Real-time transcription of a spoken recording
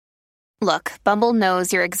Look, Bumble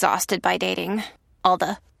knows you're exhausted by dating. All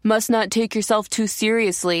the must not take yourself too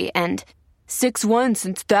seriously and 6'1"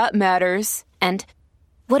 since that matters. And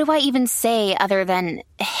what do I even say other than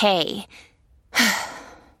hey?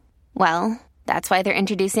 Well, that's why they're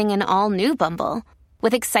introducing an all-new Bumble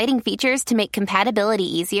with exciting features to make compatibility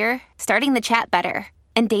easier, starting the chat better,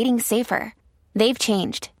 and dating safer. They've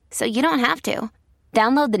changed, so you don't have to.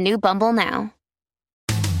 Download the new Bumble now.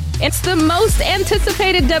 It's the most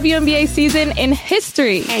anticipated WNBA season in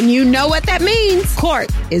history. And you know what that means. Court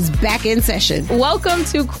is back in session. Welcome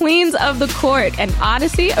to Queens of the Court, an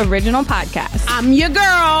Odyssey original podcast. I'm your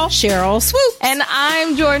girl, Cheryl Swoop. And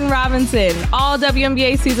I'm Jordan Robinson. All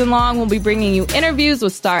WNBA season long, we'll be bringing you interviews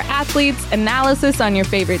with star athletes, analysis on your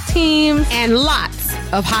favorite teams, and lots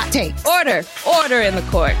of hot takes. Order in the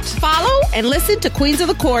court. Follow and listen to Queens of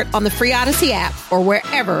the Court on the free Odyssey app or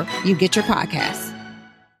wherever you get your podcasts.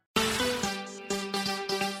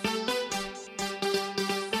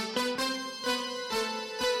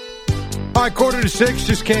 All right, 5:45,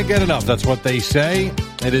 just can't get enough. That's what they say.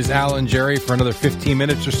 It is Al and Jerry for another 15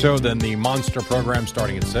 minutes or so, then the Monster program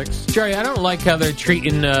starting at 6. Jerry, I don't like how they're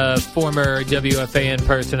treating former WFAN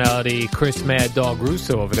personality Chris Mad Dog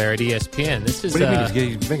Russo over there at ESPN. This is, what do you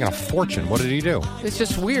mean? He's making a fortune. What did he do? It's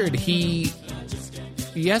just weird.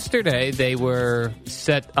 Yesterday, they were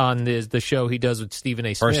set on the show he does with Stephen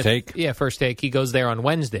A. Smith. First Take? Yeah, First Take. He goes there on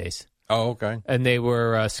Wednesdays. Oh, okay. And they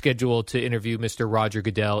were scheduled to interview Mr. Roger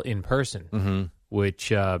Goodell in person,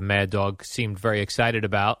 which Mad Dog seemed very excited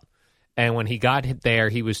about. And when he got there,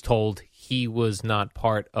 he was told he was not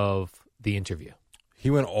part of the interview. He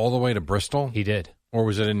went all the way to Bristol? He did. Or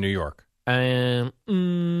was it in New York? I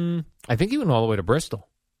think he went all the way to Bristol.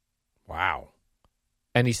 Wow.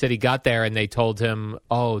 And he said he got there and they told him,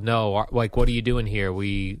 oh, no, like, what are you doing here?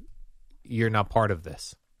 You're not part of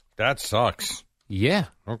this. That sucks. Yeah.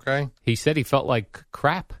 Okay. He said he felt like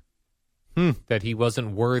crap. That he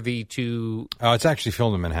wasn't worthy to... Oh, it's actually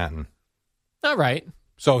filmed in Manhattan. All right.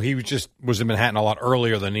 So he was in Manhattan a lot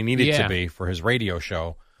earlier than he needed to be for his radio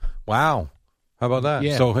show. Wow. How about that?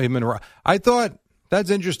 Yeah. So I thought, that's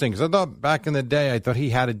interesting, because I thought back in the day, I thought he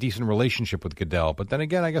had a decent relationship with Goodell, but then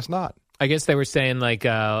again, I guess not. I guess they were saying like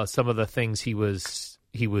some of the things he was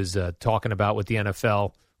talking about with the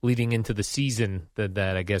NFL leading into the season that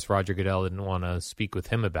I guess Roger Goodell didn't want to speak with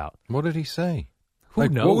him about. What did he say? Who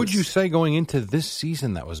knows? What would you say going into this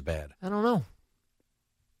season that was bad? I don't know.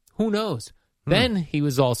 Who knows? Then he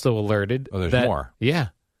was also alerted. Oh, there's more. Yeah.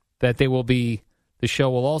 That the show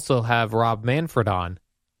will also have Rob Manfred on.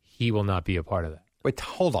 He will not be a part of that. Wait,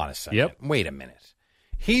 hold on a second. Yep. Wait a minute.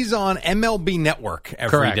 He's on MLB Network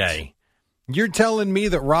every day. You're telling me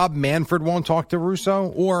that Rob Manfred won't talk to Russo?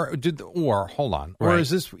 Or hold on. Right. Or is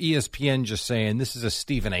this ESPN just saying this is a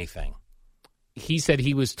Stephen A. thing? He said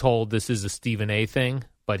he was told this is a Stephen A. thing,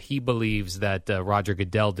 but he believes that Roger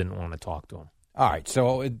Goodell didn't want to talk to him. All right.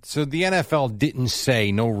 So the NFL didn't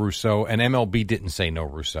say no Russo, and MLB didn't say no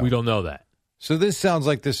Russo. We don't know that. So this sounds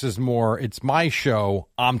like this is more, it's my show,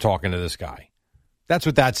 I'm talking to this guy. That's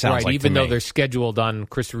what that sounds like even to though me. they're scheduled on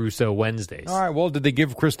Chris Russo Wednesdays. All right. Well, did they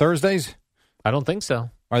give Chris Thursdays? I don't think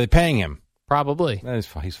so. Are they paying him? Probably. He's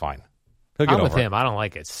fine. He'll get I'm over with it. him. I don't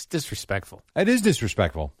like it. It's disrespectful. It is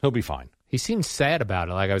disrespectful. He'll be fine. He seems sad about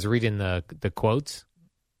it. Like I was reading the quotes.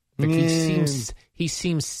 Like he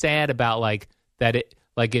seems sad about like that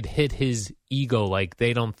it hit his ego. Like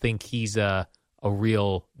they don't think he's a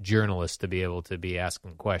real journalist to be able to be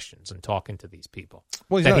asking questions and talking to these people.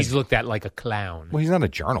 Well, he's looked at like a clown. Well, he's not a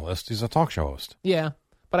journalist. He's a talk show host. Yeah,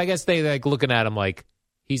 but I guess they like looking at him like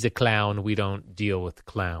he's a clown. We don't deal with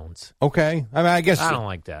clowns. Okay. I mean, I guess I don't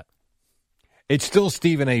like that. It's still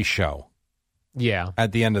Stephen A's show. Yeah.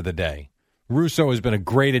 At the end of the day, Russo has been a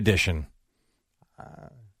great addition.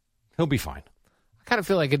 He'll be fine. I kind of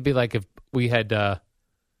feel like it'd be like if we had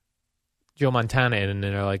Joe Montana in, and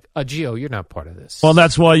they're like, Gio, you're not part of this. Well,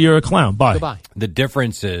 that's why you're a clown. Bye. Goodbye. The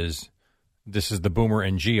difference is this is the Boomer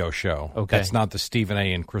and Gio show. Okay. That's not the Stephen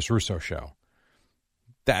A. and Chris Russo show.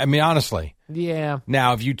 I mean, honestly. Yeah.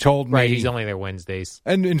 Now, if you told me... Right, he's only there Wednesdays.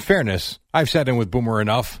 And in fairness, I've sat in with Boomer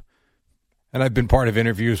enough, and I've been part of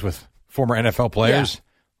interviews with former NFL players. Yeah.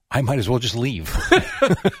 I might as well just leave.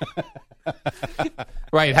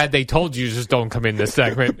 Right, had they told you just don't come in this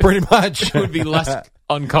segment. Pretty much. It would be less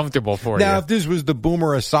uncomfortable for you. Now, if this was the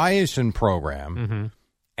Boomer Esiason program,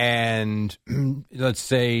 and let's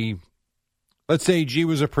say G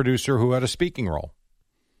was a producer who had a speaking role,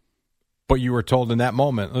 but you were told in that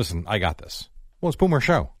moment, listen, I got this. Well, it's Boomer's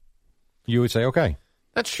show. You would say, okay.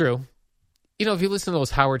 That's true. You know, if you listen to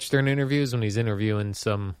those Howard Stern interviews when he's interviewing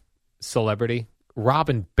some celebrity,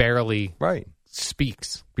 Robin barely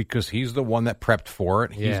speaks. Because he's the one that prepped for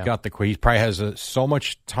it. Yeah. He's got he probably has so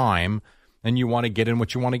much time, and you want to get in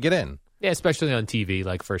what you want to get in. Yeah, especially on TV,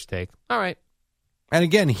 like First Take. All right. And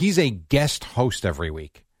again, he's a guest host every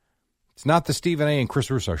week. It's not the Stephen A. and Chris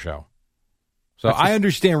Russo show. So I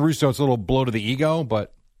understand Russo, it's a little blow to the ego,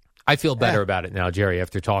 but I feel better about it now, Jerry,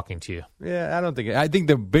 after talking to you. yeah, I think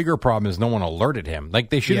the bigger problem is no one alerted him. Like,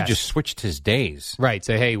 they should have just switched his days. Right.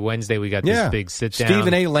 Say, hey, Wednesday we got this big sit down.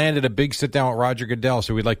 Stephen A. landed a big sit down with Roger Goodell,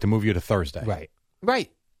 so we'd like to move you to Thursday.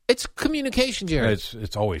 Right. It's communication, Jerry.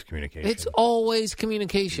 It's always communication. It's always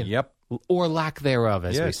communication. Yep. Or lack thereof,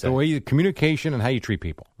 as we Yes, say. the way communication and how you treat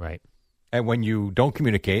people. Right. And when you don't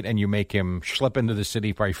communicate and you make him schlep into the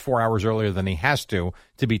city probably 4 hours earlier than he has to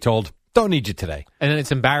be told, don't need you today. And then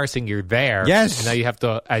it's embarrassing you're there. Yes. And now you have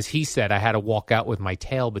to, as he said, I had to walk out with my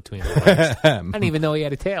tail between my legs. I didn't even know he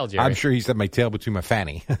had a tail, Jerry. I'm sure he said my tail between my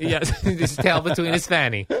fanny. Yes, his tail between his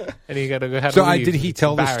fanny. And he got to go have So to leave. did he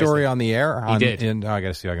tell the Embarrassing. story on the air? He did. I got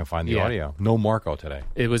to see if I can find the Yeah. audio. No Marco today.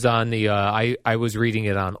 It was on the, I was reading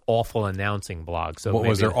it on Awful Announcing blog. So What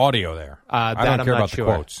was maybe- there audio there? I that don't I'm care not about sure.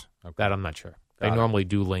 the quotes. Okay. That I'm not sure. They Got it. normally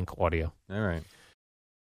do link audio. All right.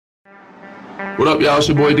 What up, y'all? It's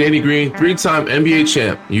your boy Danny Green, 3-time NBA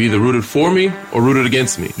champ. You either rooted for me or rooted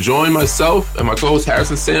against me. Join myself and my co-host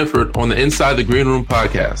Harrison Sanford on the Inside the Green Room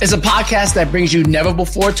podcast. It's a podcast that brings you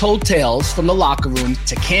never-before-told tales from the locker room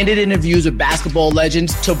to candid interviews with basketball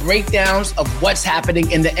legends to breakdowns of what's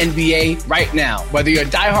happening in the NBA right now. Whether you're a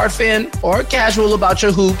diehard fan or casual about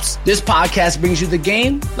your hoops, this podcast brings you the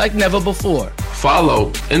game like never before.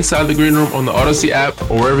 Follow Inside the Green Room on the Odyssey app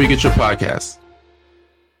or wherever you get your podcasts.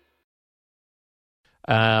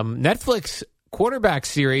 Netflix quarterback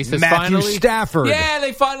series has Matthew finally... Stafford. Yeah,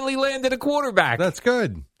 they finally landed a quarterback. That's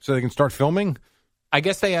good. So they can start filming? I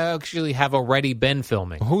guess they actually have already been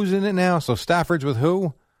filming. Who's in it now? So Stafford's with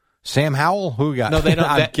who? Sam Howell? Who got? No, they don't.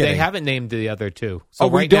 I'm they kidding. haven't named the other two. So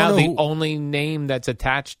We right don't now, know the who- only name that's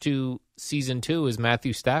attached to season 2 is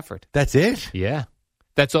Matthew Stafford. That's it? Yeah,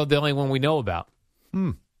 that's the only one we know about.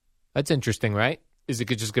 That's interesting, right? Is it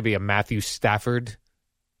just going to be a Matthew Stafford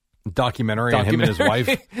Documentary on him and his wife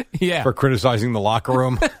Yeah, for criticizing the locker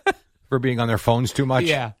room for being on their phones too much?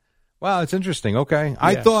 yeah, Wow, it's interesting. Okay.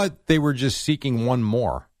 I Yeah. thought they were just seeking one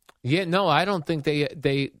more. yeah. No, I don't think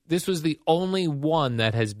they. This was the only one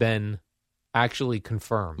that has been actually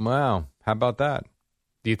confirmed. Wow. How about that?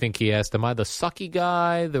 Do you think he asked, am I the sucky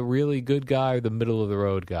guy, the really good guy, or the middle of the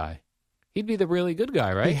road guy? He'd be the really good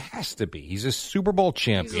guy, He right? has to be. He's a Super Bowl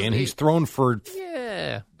champion. he- He's thrown for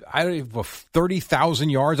Yeah. I don't even 30,000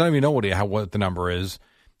 yards. I don't even know what the number is.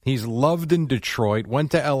 He's loved in Detroit.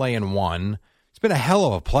 Went to L.A. and won. He's been a hell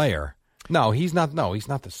of a player. No, he's not. No, he's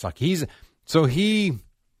not the suck. He's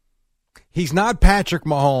not Patrick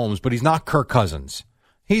Mahomes, but he's not Kirk Cousins.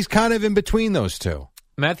 He's kind of in between those two.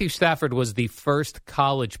 Matthew Stafford was the first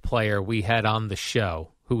college player we had on the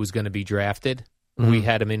show who was going to be drafted. We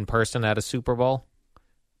had him in person at a Super Bowl.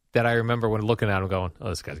 That I remember when looking at him going, oh,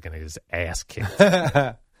 this guy's going to get his ass kicked.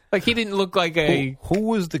 Like, he didn't look like Who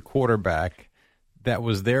was the quarterback that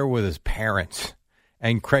was there with his parents?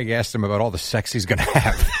 And Craig asked him about all the sex he's going to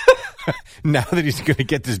have now that he's going to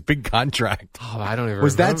get this big contract. Oh, I don't even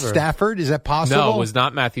Was remember. that Stafford? Is that possible? No, it was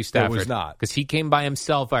not Matthew Stafford. It was not. Because he came by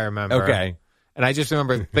himself, I remember. Okay. And I just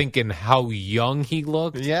remember thinking how young he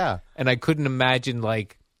looked. Yeah. And I couldn't imagine,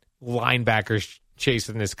 like, linebackers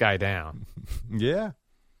chasing this guy down. Yeah.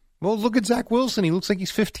 Well, look at Zach Wilson. He looks like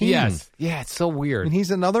he's 15. Yes. Yeah, it's so weird. And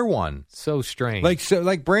he's another one. So strange.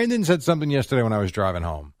 Like Brandon said something yesterday when I was driving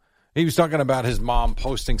home. He was talking about his mom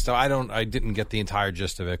posting stuff. I didn't get the entire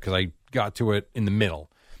gist of it because I got to it in the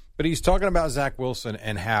middle. But he's talking about Zach Wilson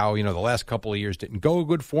and how, the last couple of years didn't go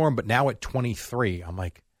good for him, but now at 23, I'm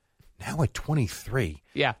like, now at 23?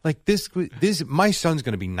 Yeah. Like this my son's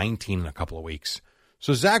going to be 19 in a couple of weeks.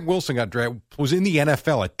 So Zach Wilson was in the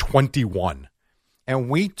NFL at 21. And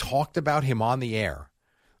we talked about him on the air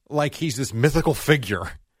like he's this mythical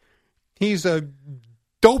figure. He's a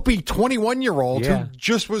dopey 21-year-old Yeah. who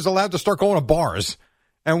just was allowed to start going to bars.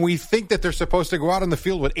 And we think that they're supposed to go out on the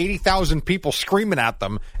field with 80,000 people screaming at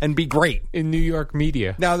them and be great. in New York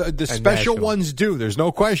media. Now, the special national. ones do. There's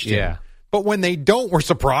no question. Yeah. But when they don't, we're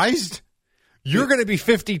surprised. You're going to be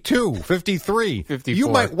 52, 53. 54. You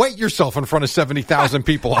might wet yourself in front of 70,000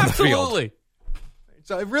 people on the field. Absolutely.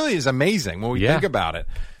 So it really is amazing when we Yeah. think about it.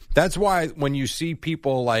 That's why when you see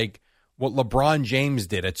people like what LeBron James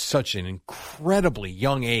did at such an incredibly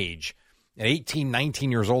young age, at 18,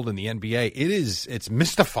 19 years old in the NBA, it's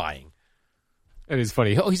mystifying. It is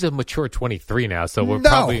funny. Oh, he's a mature 23 now, so we're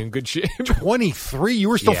probably in good shape. 23? You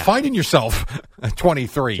were still finding yourself at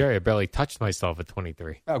 23. Jerry, I barely touched myself at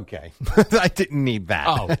 23. Okay. I didn't need that.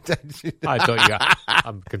 Oh. I thought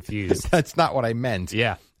I'm confused. That's not what I meant.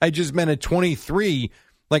 Yeah. I just meant at 23,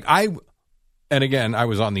 and again, I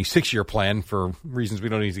was on the 6-year plan for reasons we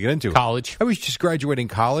don't need to get into. College. I was just graduating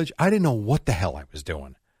college. I didn't know what the hell I was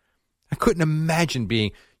doing. I couldn't imagine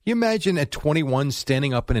being... You imagine at 21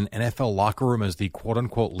 standing up in an NFL locker room as the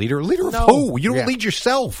quote-unquote leader? Leader of who? You don't lead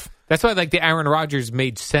yourself. That's why, the Aaron Rodgers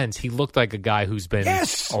made sense. He looked like a guy who's been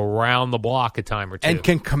around the block a time or two. And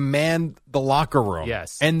can command the locker room.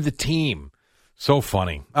 Yes. And the team. So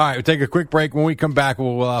funny. All right, we'll take a quick break. When we come back,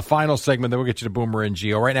 we'll final segment, then we'll get you to Boomer and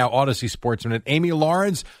Gio. Right now, Odyssey Sports Minute. Amy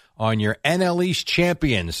Lawrence on your NL East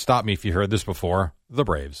champions. Stop me if you heard this before. The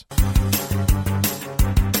Braves.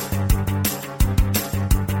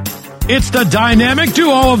 It's the dynamic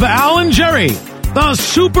duo of Al and Jerry, the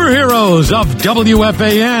superheroes of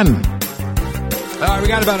WFAN. All right, we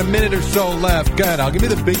got about a minute or so left. Good. I'll give you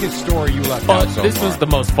the biggest story you left out so This far. was the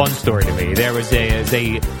most fun story to me. There was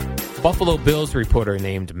a Buffalo Bills reporter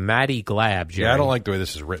named Maddie Glab, Jerry. Yeah, I don't like the way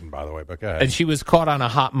this is written, by the way, but go ahead. And she was caught on a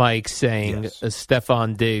hot mic saying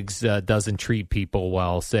Stephon Diggs doesn't treat people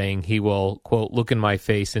well, saying he will, quote, look in my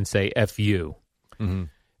face and say, F you. Mm-hmm.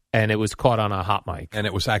 And it was caught on a hot mic. And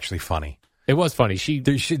it was actually funny. It was funny.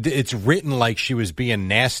 It's written like she was being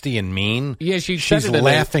nasty and mean. Yeah, she's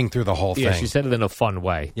laughing through the whole thing. Yeah, she said it in a fun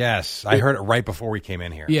way. Yes, I heard it right before we came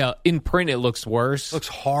in here. Yeah, in print it looks worse. It looks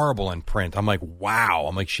horrible in print. I'm like, wow.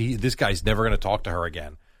 I'm like, this guy's never going to talk to her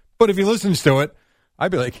again. But if he listens to it,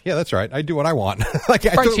 I'd be like, yeah, that's right. I do what I want. I thought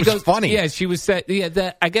it was funny. Yeah, she was saying,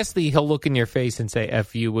 I guess he'll look in your face and say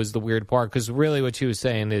F you was the weird part, because really what she was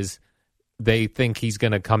saying is, they think he's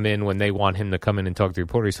going to come in when they want him to come in and talk to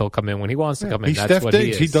reporters. He'll come in when he wants to come in. He's That's Steph what Diggs.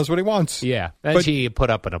 he is. He does what he wants. Yeah. And she put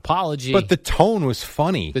up an apology. But the tone was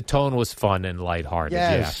funny. The tone was fun and lighthearted.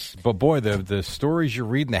 Yes. Yeah. But boy, the stories you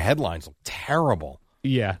read in the headlines look terrible.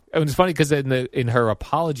 Yeah. And it's funny because in her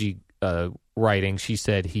apology writing, she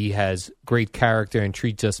said he has great character and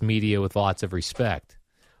treats us media with lots of respect.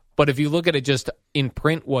 But if you look at it just in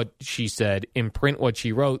print, what she said, in print, what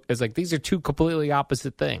she wrote, it's like these are two completely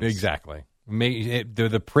opposite things. Exactly.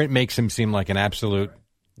 The print makes him seem like an absolute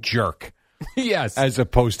jerk. Yes. As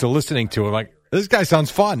opposed to listening to him like, this guy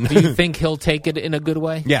sounds fun. Do you think he'll take it in a good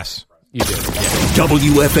way? Yes. You do.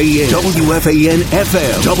 WFAN, WFAN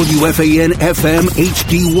FM, WFAN FM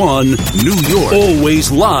HD1, New York.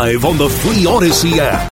 Always live on the free Odyssey app.